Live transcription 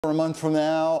A month from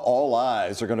now, all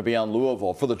eyes are going to be on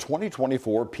Louisville for the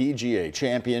 2024 PGA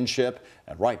Championship,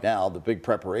 and right now the big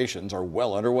preparations are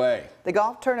well underway. The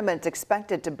golf tournament's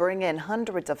expected to bring in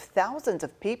hundreds of thousands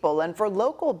of people, and for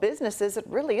local businesses it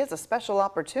really is a special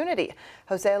opportunity.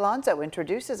 Jose Alonso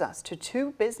introduces us to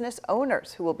two business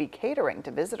owners who will be catering to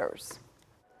visitors.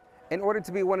 In order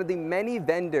to be one of the many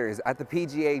vendors at the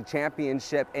PGA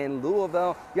Championship in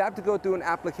Louisville, you have to go through an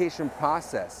application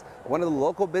process. One of the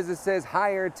local businesses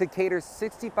hired to cater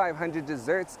 6,500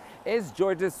 desserts is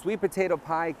Georgia's Sweet Potato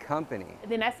Pie Company.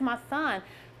 Then that's my son.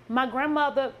 My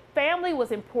grandmother, family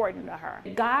was important to her.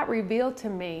 God revealed to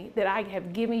me that I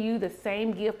have given you the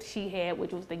same gift she had,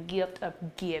 which was the gift of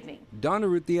giving. Donna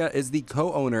Ruthia is the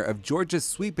co-owner of Georgia's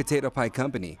Sweet Potato Pie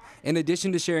Company. In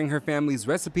addition to sharing her family's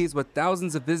recipes with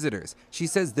thousands of visitors, she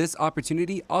says this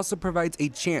opportunity also provides a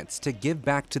chance to give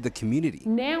back to the community.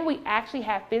 Now we actually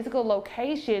have physical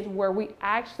locations where we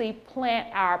actually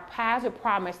plant our Pies of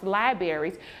Promise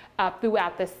libraries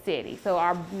throughout the city. So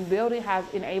our building has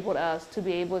enabled us to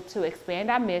be able to expand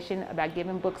our mission about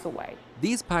giving books away.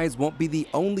 These pies won't be the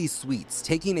only sweets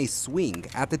taking a swing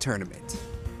at the tournament.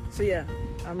 So yeah,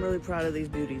 I'm really proud of these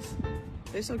beauties.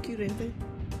 They're so cute, ain't they?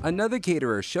 Another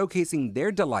caterer showcasing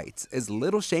their delights is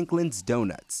Little Shanklin's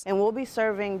Donuts. And we'll be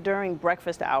serving during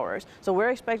breakfast hours. So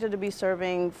we're expected to be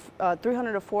serving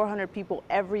 300 to 400 people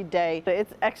every day.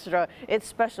 It's extra, it's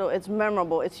special, it's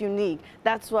memorable, it's unique.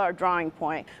 That's our drawing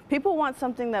point. People want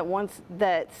something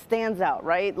that stands out,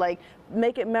 right? Like,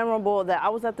 make it memorable that I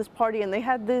was at this party and they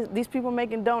had these people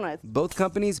making donuts. Both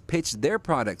companies pitched their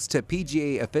products to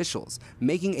PGA officials,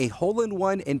 making a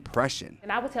hole-in-one impression.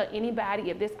 And I would tell anybody,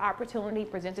 if this opportunity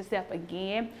presents itself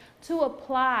again, to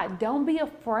apply. Don't be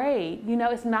afraid. You know,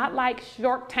 it's not like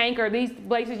Shark Tank or these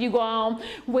places you go on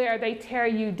where they tear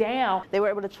you down. They were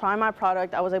able to try my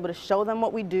product. I was able to show them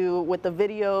what we do with the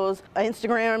videos,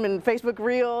 Instagram and Facebook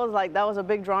Reels. Like, that was a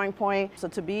big drawing point. So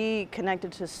to be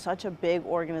connected to such a big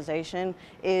organization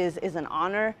is an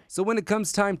honor. So when it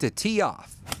comes time to tee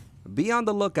off, be on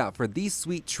the lookout for these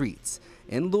sweet treats.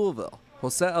 In Louisville,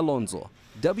 Jose Alonso,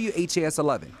 WHAS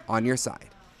 11 on your side.